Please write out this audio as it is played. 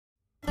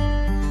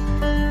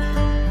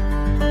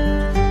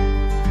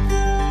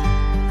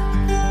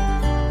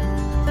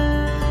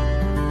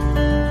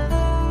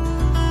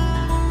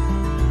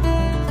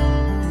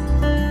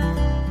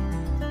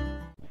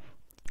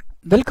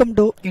Welcome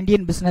to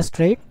Indian business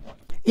trade.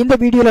 இந்த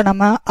வீடியோவில்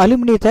நம்ம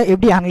அலுமினியத்தை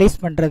எப்படி அனலைஸ்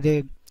பண்ணுறது,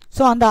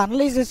 ஸோ அந்த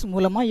அனலைசிஸ்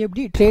மூலமாக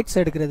எப்படி ட்ரேட்ஸ்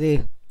எடுக்கிறது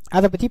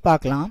அதை பற்றி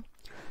பார்க்கலாம்.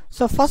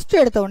 ஸோ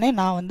ஃபஸ்ட்டு எடுத்தவுடனே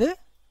நான் வந்து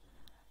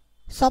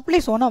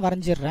சப்ளை சோனாக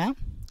வரைஞ்சிடுறேன்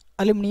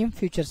அலுமினியம்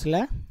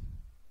ஃபியூச்சர்ஸில்.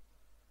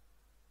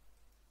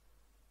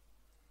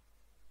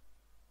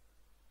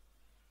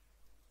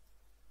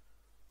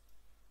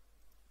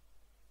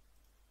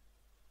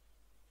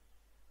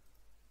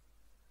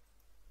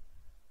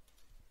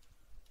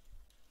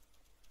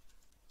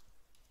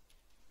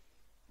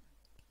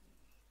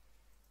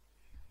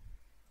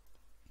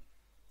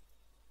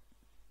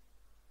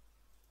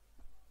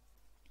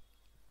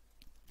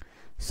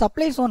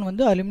 சப்ளை ஜோன்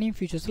வந்து அலுமினியம்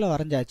ஃபியூச்சர்ஸில்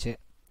வரைஞ்சாச்சு.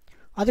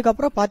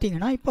 அதுக்கப்புறம்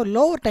பார்த்தீங்கன்னா இப்போ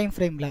லோவர் டைம்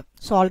ஃப்ரேமில்,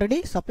 ஸோ ஆல்ரெடி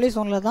சப்ளை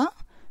ஜோனில் தான்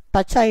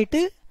டச்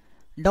ஆகிட்டு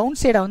டவுன்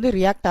சைடாக வந்து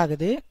ரியாக்ட்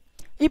ஆகுது.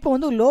 இப்போ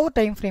வந்து லோவர்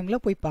டைம்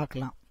ஃப்ரேமில் போய்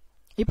பார்க்கலாம்.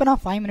 இப்போ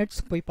நான் 5 minutes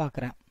போய்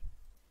பார்க்குறேன்.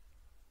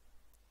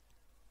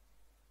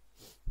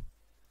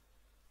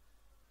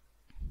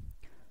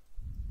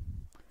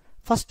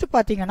 ஃபஸ்ட்டு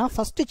பார்த்தீங்கன்னா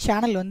ஃபஸ்ட்டு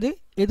சேனல் வந்து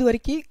எது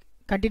வரைக்கும்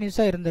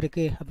கண்டினியூஸாக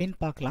இருந்திருக்கு அப்படின்னு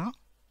பார்க்கலாம்.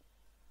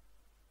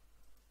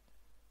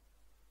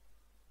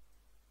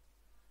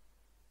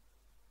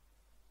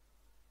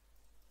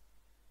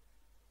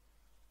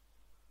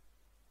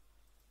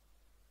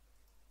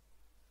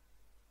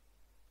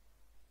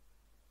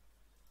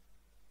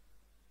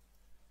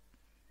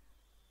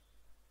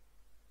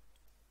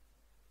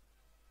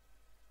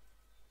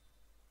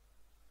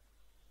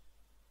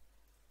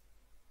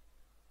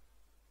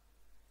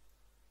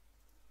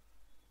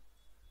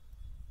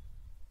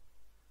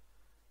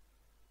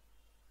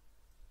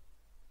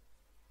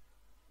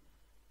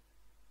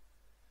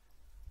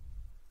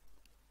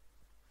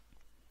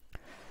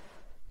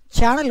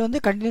 சேனல் வந்து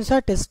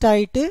கண்டினியூஸாக டெஸ்ட்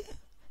ஆகிட்டு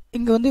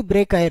இங்கே வந்து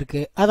பிரேக்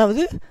ஆகிருக்கு.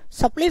 அதாவது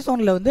சப்ளை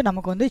ஜோனில் வந்து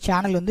நமக்கு வந்து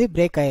சேனல் வந்து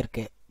பிரேக்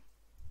ஆகிருக்கு.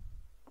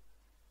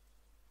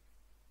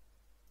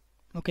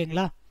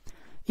 ஓகேங்களா?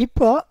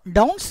 இப்போ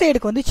டவுன்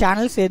சைடுக்கு வந்து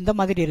சேனல்ஸ் எந்த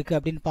மாதிரி இருக்குது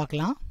அப்படின்னு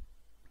பார்க்கலாம்.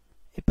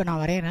 இப்போ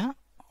நான் வரைகிறேன்.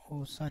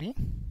 சாரி,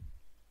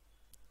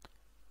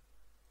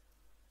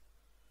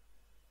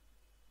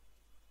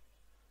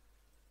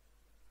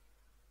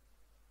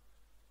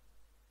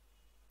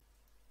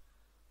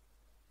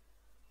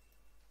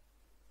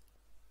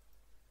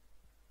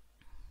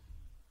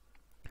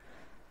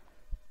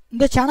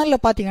 இந்த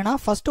சேனலில் பார்த்தீங்கன்னா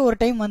ஃபஸ்ட்டு ஒரு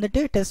டைம்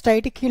வந்துட்டு டெஸ்ட்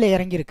ஆகிட்டு கீழே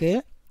இறங்கியிருக்கு.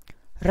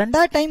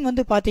 ரெண்டாவது டைம்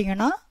வந்து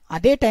பார்த்தீங்கன்னா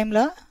அதே டைமில்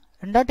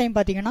ரெண்டாவது டைம்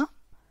பார்த்தீங்கன்னா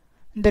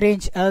இந்த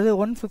ரேஞ்ச், அதாவது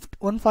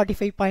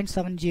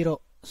 145.70,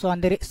 ஸோ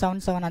அந்த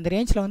 77 அந்த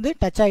ரேஞ்சில் வந்து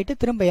டச் ஆகிட்டு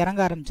திரும்ப இறங்க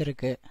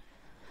ஆரம்பிச்சிருக்கு.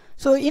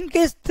 ஸோ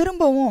இன்கேஸ்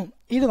திரும்பவும்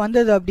இது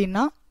வந்தது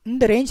அப்படின்னா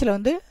இந்த ரேஞ்சில்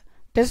வந்து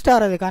டெஸ்ட்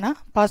ஆகிறதுக்கான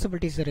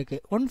பாசிபிலிட்டிஸ்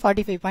இருக்குது.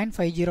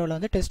 145.50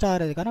 வந்து டெஸ்ட்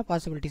ஆகிறதுக்கான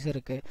பாசிபிலிட்டிஸ்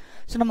இருக்குது.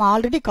 ஸோ நம்ம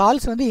ஆல்ரெடி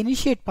கால்ஸ் வந்து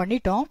இனிஷியேட்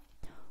பண்ணிட்டோம்.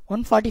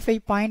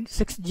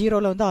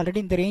 145.60 வந்து ஆல்ரெடி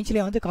இந்த ரேஞ்சில்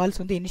வந்து கால்ஸ்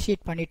வந்து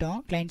இனிஷியேட் பண்ணிட்டோம்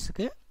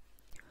கிளைண்ட்ஸுக்கு.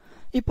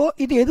 இப்போது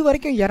இது எது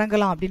வரைக்கும்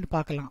இறங்கலாம் அப்படின்னு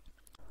பார்க்கலாம்.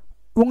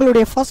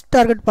 உங்களுடைய ஃபர்ஸ்ட்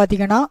டார்கெட்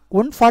பார்த்தீங்கன்னா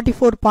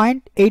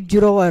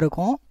 144.80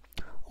 இருக்கும்.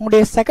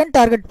 உங்களுடைய செகண்ட்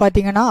டார்கெட்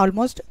பார்த்தீங்கன்னா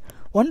ஆல்மோஸ்ட்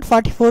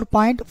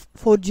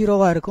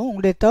 144.40 இருக்கும்.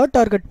 உங்களுடைய தேர்ட்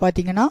டார்கெட்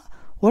பார்த்தீங்கன்னா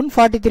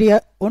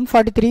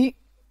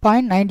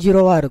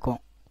 143.90 இருக்கும்.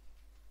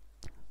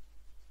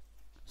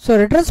 ஸோ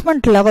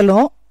ரிட்ரஸ்மெண்ட்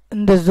லெவலும்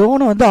இந்த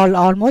ஜோனும் வந்து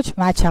ஆல்மோஸ்ட்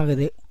மேட்ச்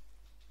ஆகுது.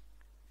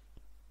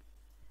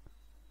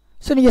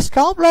 ஸோ நீங்கள்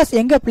ஸ்டாப் லாஸ்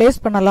எங்கே பிளேஸ்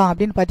பண்ணலாம்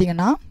அப்படின்னு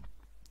பார்த்தீங்கன்னா,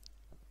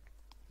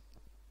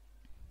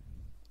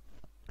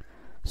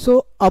 ஸோ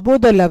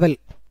அபோவ் த லெவல்,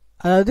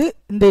 அதாவது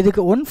இந்த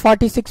இதுக்கு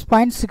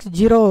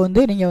 146.60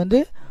 வந்து நீங்கள் வந்து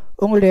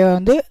உங்களுடைய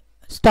வந்து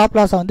ஸ்டாப்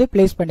லாஸை வந்து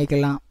பிளேஸ்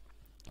பண்ணிக்கலாம்.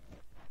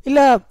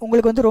 இல்லை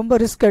உங்களுக்கு வந்து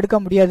ரொம்ப ரிஸ்க் எடுக்க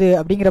முடியாது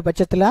அப்படிங்கிற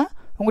பட்சத்தில்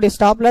உங்களுடைய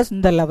ஸ்டாப் லாஸ்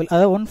இந்த லெவல்,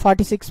 அதாவது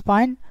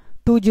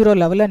 146.20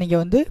 லெவலில்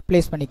நீங்கள் வந்து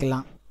பிளேஸ்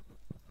பண்ணிக்கலாம்.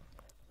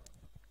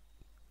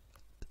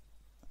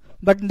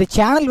 பட் இந்த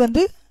சேனல்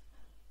வந்து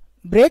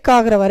பிரேக்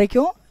ஆகிற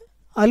வரைக்கும்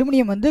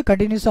அலுமினியம் வந்து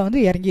கண்டினியூஸாக வந்து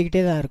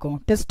இறங்கிக்கிட்டே தான் இருக்கும்.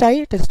 டெஸ்ட்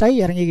ஆகி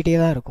இறங்கிக்கிட்டே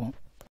தான் இருக்கும்.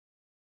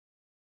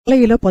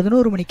 காலையில்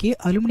 11 மணிக்கு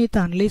அலுமினியத்தை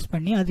அனலைஸ்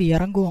பண்ணி அது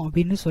இறங்கும்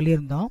அப்படின்னு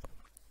சொல்லியிருந்தோம்.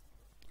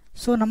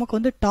 ஸோ நமக்கு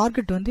வந்து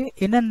டார்கெட் வந்து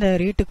எந்தெந்த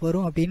ரேட்டுக்கு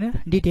வரும் அப்படின்னு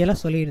டீட்டெயிலாக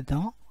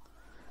சொல்லியிருந்தோம்.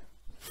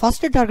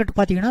 ஃபஸ்ட்டு டார்கெட்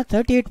பார்த்தீங்கன்னா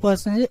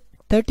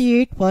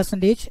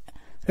 38%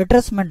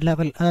 ரிட்ரஸ்மெண்ட்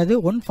லெவல், அதாவது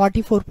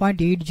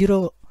 144.80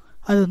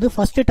 அது வந்து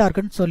ஃபஸ்ட்டு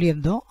டார்கெட்னு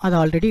சொல்லியிருந்தோம். அது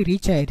ஆல்ரெடி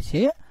ரீச்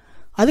ஆயிடுச்சு.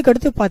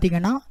 அதுக்கடுத்து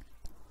பார்த்தீங்கன்னா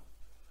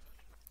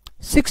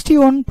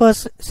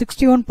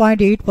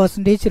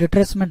 61.8%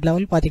 ரிட்ரஸ்மெண்ட்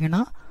லெவல் பார்த்தீங்கன்னா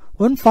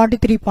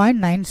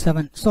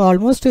 143.97. ஸோ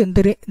ஆல்மோஸ்ட் இந்த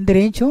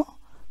ரேஞ்சும்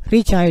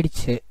ரீச்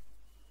ஆயிடுச்சு.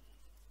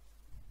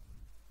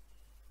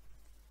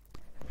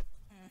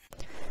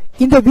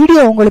 இந்த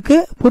வீடியோ உங்களுக்கு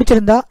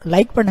பிடிச்சிருந்தா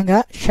லைக் பண்ணுங்க,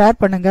 ஷேர்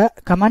பண்ணுங்க,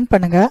 கமெண்ட்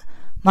பண்ணுங்க,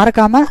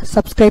 மறக்காம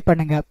சப்ஸ்கிரைப்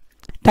பண்ணுங்க.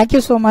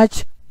 Thank you so much.